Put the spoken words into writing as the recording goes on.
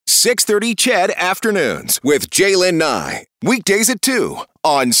6:30 CHED Afternoons with Jaylen Nye. Weekdays at 2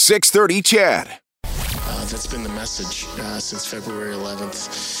 on 6:30 CHED. That's been the message since February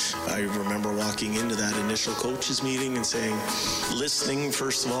 11th. I remember walking into that initial coaches meeting and saying, listening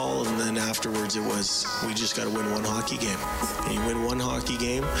first of all, and then afterwards it was, we just got to win one hockey game. And you win one hockey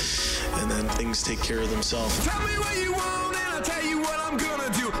game, and then things take care of themselves. Tell me what you want, and I'll tell you what I'm gonna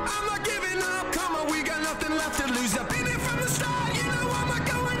do. I'm not giving up, come on, we got nothing left to lose. I've been here from the start, you know I'm not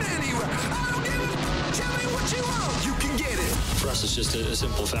going anywhere. I don't give a tell me what you want, you can get it. For us, it's just a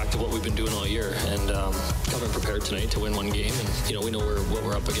simple fact of what we've been doing all year, and coming prepared tonight to win one game, and we know what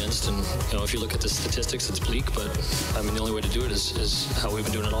we're up against, and if you look at the statistics, it's bleak, but I mean the only way to do it is how we've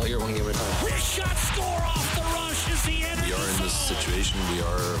been doing it all year, one game at a time. Wrist shot, score off the rush is the end. We are in this situation, we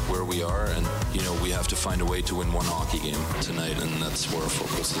are where we are, and we have to find a way to win one hockey game tonight, and that's where our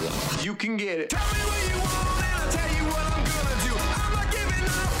focus is at. You can get it. Tell me what you want, and I'll tell you what I'm gonna do. I'm not giving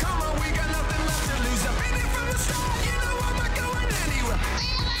up, come on, we got nothing left to lose. I've been here from the start, you know I'm not going anywhere.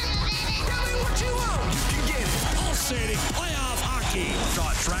 Tell me what you want, you can get it. Pulsating playoff hockey.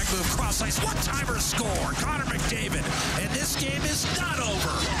 Shot track move cross ice. One-timer score. Connor McDavid. And this game is not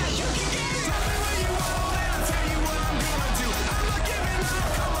over. You can get it. Tell me what you want, and I'll tell you what I'm gonna do. I'm not giving up,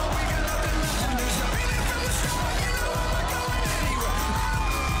 come on, we got nothing left to lose. I've been here from the start, you know I'm not going anywhere.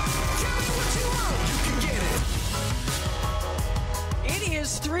 Tell me what you want, you can get it. It is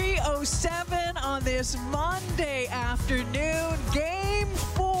 3:07 on this Monday afternoon. Game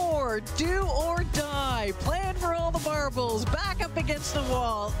 4, do or die. Playing for all the marbles, back up against the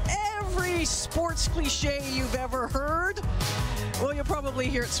wall. Every sports cliche you've ever heard. Well, you'll probably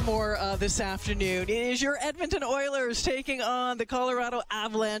hear it some more this afternoon. It is your Edmonton Oilers taking on the Colorado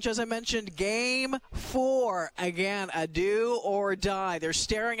Avalanche. As I mentioned, Game 4. Again, a do or die. They're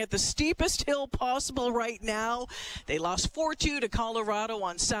staring at the steepest hill possible right now. They lost 4-2 to Colorado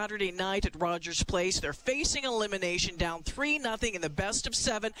on Saturday night at Rogers Place. They're facing elimination, down 3-0 in the best of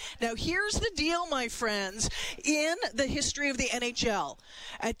 7. Now, here's the deal, my friends. In the history of the NHL,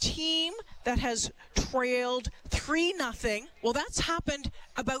 a team that has trailed 3-0, well, that's happened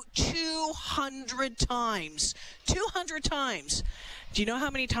about 200 times. 200 times. Do you know how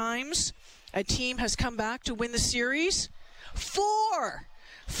many times a team has come back to win the series? 4.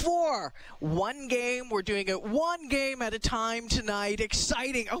 One game. We're doing it one game at a time tonight.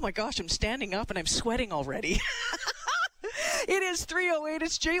 Exciting. Oh my gosh, I'm standing up and I'm sweating already. It is 3:08.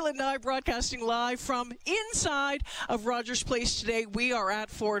 It's Jaylen Nye broadcasting live from inside of Rogers Place today. We are at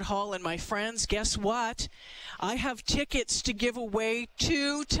Ford Hall, and my friends, guess what? I have tickets to give away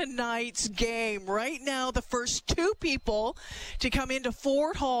to tonight's game. Right now, the first 2 people to come into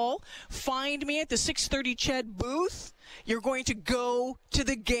Ford Hall, find me at the 6:30 CHED booth. You're going to go to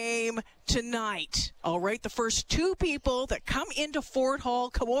the game tonight. All right, the first 2 people that come into Ford Hall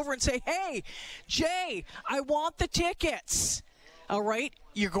come over and say, hey, Jay, I want the tickets. All right,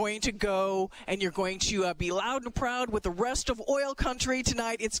 you're going to go and you're going to be loud and proud with the rest of Oil Country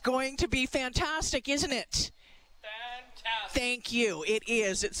tonight. It's going to be fantastic, isn't it? Fantastic. Thank you. It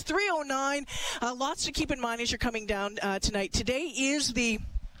is. It's 3:09. Lots to keep in mind as you're coming down tonight. Today is the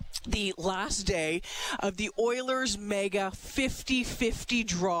last day of the Oilers Mega 50-50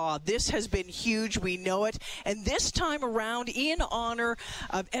 draw. This has been huge. We know it. And this time around, in honor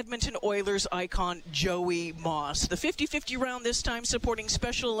of Edmonton Oilers icon Joey Moss. The 50-50 round this time supporting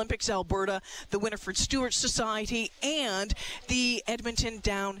Special Olympics Alberta, the Winifred Stewart Society, and the Edmonton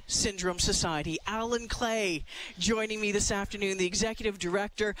Down Syndrome Society. Alan Clay joining me this afternoon, the Executive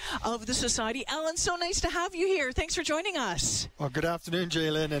Director of the Society. Alan, so nice to have you here. Thanks for joining us. Well, good afternoon,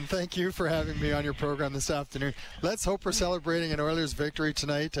 Jaylen, and thank you for having me on your program this afternoon. Let's hope we're celebrating an Oilers victory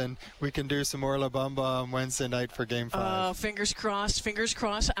tonight, and we can do some more La Bamba on Wednesday night for Game 5. Fingers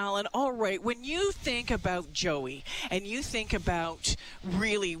crossed, Alan. All right, when you think about Joey and you think about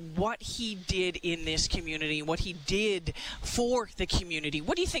really what he did in this community, what he did for the community,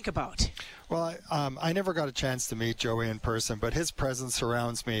 what do you think about? Well, I never got a chance to meet Joey in person, but his presence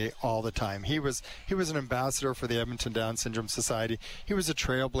surrounds me all the time. He was an ambassador for the Edmonton Down Syndrome Society. He was a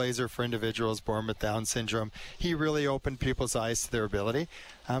trailblazer for individuals born with Down syndrome. He really opened people's eyes to their ability.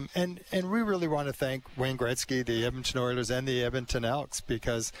 And we really want to thank Wayne Gretzky, the Edmonton Oilers, and the Edmonton Elks,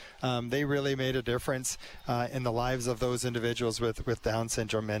 because they really made a difference in the lives of those individuals with Down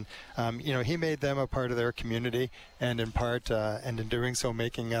syndrome. And, he made them a part of their community, and in part, and in doing so,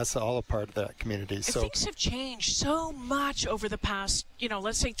 making us all a part of that community. So things have changed so much over the past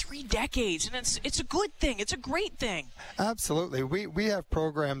let's say 3 decades, and it's a good thing. It's a great thing. Absolutely. We have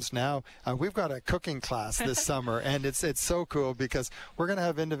programs now. We've got a cooking class this summer, and it's so cool because we're going to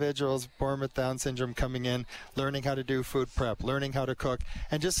have individuals born with Down syndrome coming in, learning how to do food prep, learning how to cook,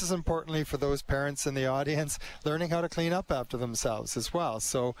 and just as importantly for those parents in the audience, learning how to clean up after themselves as well.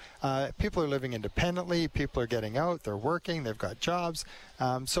 So people are living independently, people are getting out, they're working, they've got jobs.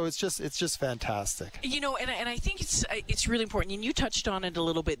 So it's just fantastic. And I think it's really important. And you touched on it a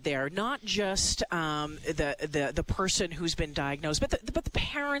little bit there. Not just the person who's been diagnosed, but the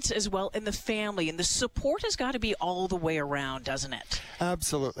parents as well, and the family, and the support has got to be all the way around, doesn't it?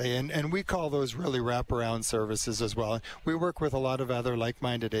 Absolutely, and we call those really wraparound services as well. We work with a lot of other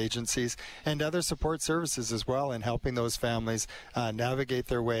like-minded agencies and other support services as well in helping those families navigate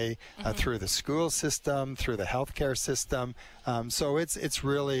their way through the school system, through the healthcare system. So it's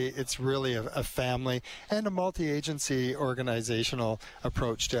really a family and a multi-agency organizational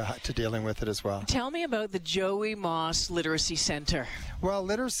approach to dealing with it as well. Tell me about the Joey Moss Literacy Center. Well,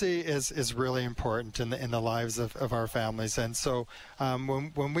 literacy is really important in the lives of our families, and so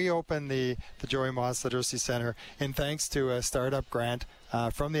when we opened the Joey Moss Literacy Center, in thanks to a startup grant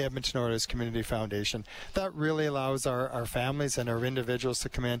from the Edmonton Oilers Community Foundation, that really allows our families and our individuals to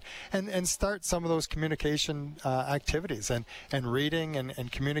come in and start some of those communication activities, and reading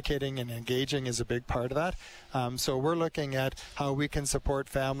and communicating and engaging is a big part of that. So we're looking at how we can support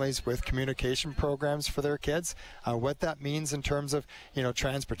families with communication programs for their kids, what that means in terms of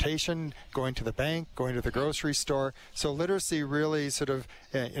transportation, going to the bank, going to the grocery store. So literacy really sort of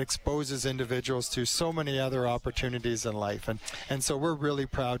exposes individuals to so many other opportunities in life, and so we're really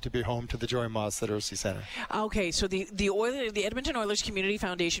proud to be home to the Joey Moss Literacy Center. Okay, so the Edmonton Oilers Community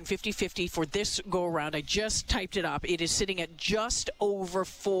Foundation 50/50 for this go around, I just typed it up. It is sitting at just over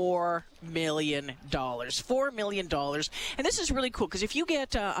 $4 million. $4 million. And this is really cool because if you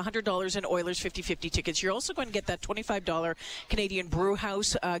get $100 in Oilers 50/50 tickets, you're also going to get that $25 Canadian Brew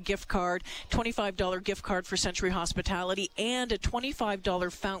House gift card, $25 gift card for Century Hospitality, and a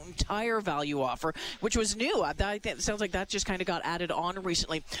 $25 Fountain Tire value offer, which was new. It sounds like that just kind of got added on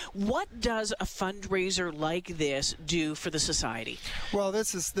recently. What does a fundraiser like this do for the society? Well,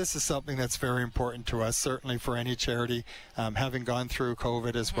 this is something that's very important to us, certainly for any charity, having gone through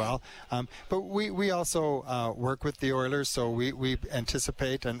COVID as well. But we also work with the Oilers, so we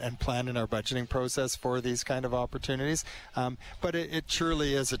anticipate and plan in our budgeting process for these kind of opportunities. But it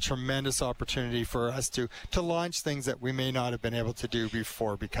truly is a tremendous opportunity for us to launch things that we may not have been able to do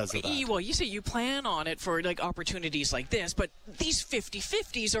before because of that. Well, you say you plan on it for opportunities like this, but these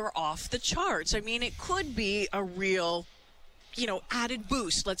 50/50s are off the charts. I mean, it could be a real added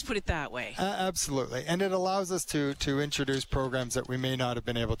boost, let's put it that way. Absolutely. And it allows us to introduce programs that we may not have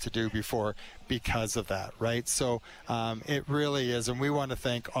been able to do before because of that, right? So it really is, and we want to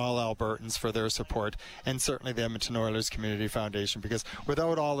thank all Albertans for their support, and certainly the Edmonton Oilers Community Foundation, because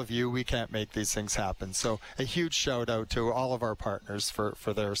without all of you, we can't make these things happen. So a huge shout out to all of our partners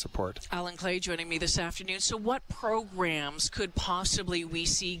for their support. Alan Clay joining me this afternoon. So what programs could possibly we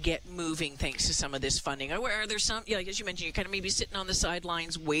see get moving thanks to some of this funding? Are there some, as you mentioned, you're kind of maybe sitting on the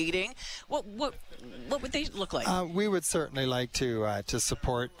sidelines waiting. What would they look like? We would certainly like to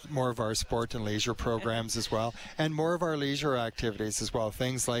support more of our sport and leisure programs as well, and more of our leisure activities as well,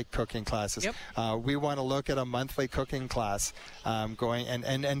 things like cooking classes. Yep. We want to look at a monthly cooking class going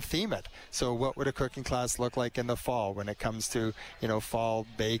and theme it. So what would a cooking class look like in the fall when it comes to fall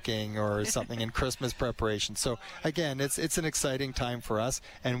baking or something in Christmas preparation? So again, it's an exciting time for us,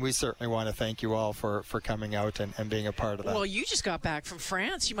 and we certainly want to thank you all for coming out and being a part of that. Well, you just got back from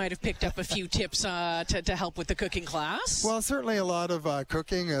France. You might have picked up a few tips to help with the cooking class. Well, certainly a lot of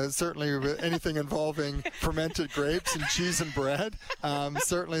cooking, certainly anything involving fermented grapes and cheese and bread.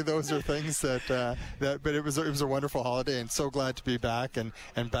 Certainly those are things that but it was a wonderful holiday, and so glad to be back and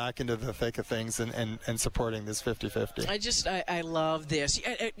back into the thick of things and supporting this 50/50. I love this.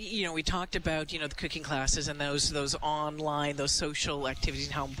 We talked about, the cooking classes and those online, those social activities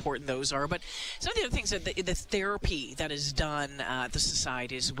and how important those are. But some of the other things, that the therapy that is done at the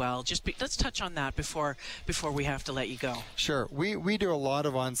society as well. Let's touch on that before we have to let you go. Sure. We do a lot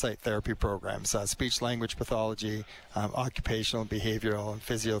of on-site therapy programs, speech language pathology, occupational, behavioral, and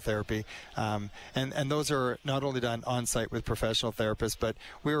physiotherapy. And those are not only done on-site with professional therapists, but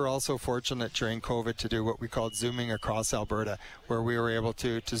we were also fortunate during COVID to do what we called Zooming across Alberta, where we were able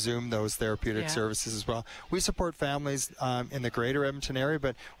to Zoom those therapeutic services as well. We support families in the greater Edmonton area,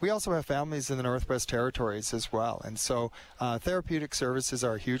 but we also have families in the Northwest Territories as well. And so therapeutic services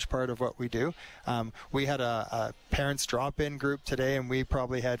are a huge part of what we do. We had a parents drop-in group today, and we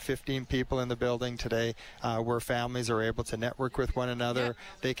probably had 15 people in the building today where families are able to network with one another. Yep.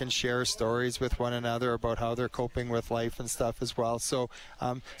 They can share stories with one another about how they're coping with life and stuff as well. So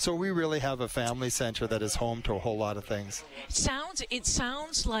we really have a family center that is home to a whole lot of things. It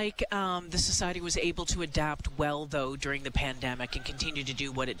sounds like the society was able to adapt well, though, during the pandemic and continue to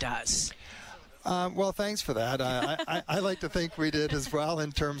do what it does. Well, thanks for that. I like to think we did as well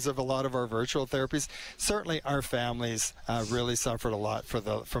in terms of a lot of our virtual therapies. Certainly, our families really suffered a lot from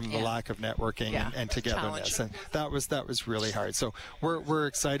the lack of networking and togetherness, and that was really hard. So we're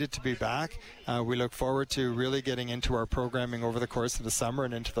excited to be back. We look forward to really getting into our programming over the course of the summer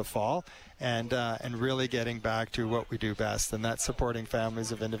and into the fall, and really getting back to what we do best, and that's supporting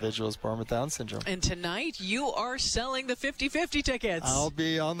families of individuals born with Down syndrome. And tonight, you are selling the 50-50 tickets. I'll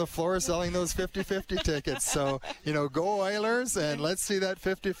be on the floor selling those 50-50 tickets. So, go Oilers, and let's see that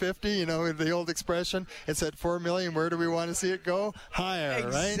 50-50. The old expression, it's at $4 million. Where do we want to see it go? Higher,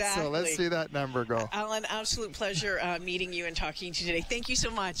 right? So let's see that number go. Alan, absolute pleasure meeting you and talking to you today. Thank you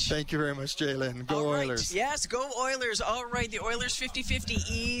so much. Thank you very much, Jalen. Go Oilers. Yes, go Oilers. All right, the Oilers 50-50,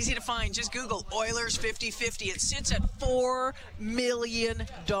 easy to find. Just Google Oilers 50-50. It sits at $4 million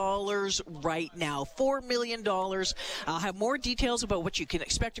right now. $4 million. I'll have more details about what you can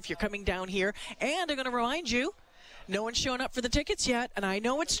expect if you're coming down here. And I'm going to remind you, no one's shown up for the tickets yet, and I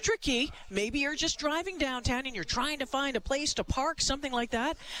know it's tricky. Maybe you're just driving downtown and you're trying to find a place to park, something like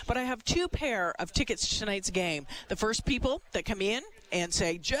that. But I have 2 pair of tickets to tonight's game. The first people that come in and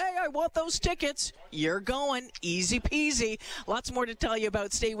say, Jay, I want those tickets, you're going. Easy peasy. Lots more to tell you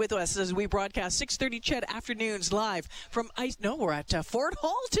about. Stay with us as we broadcast 6:30 CHED Afternoons live from we're at Fort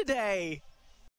Hall today.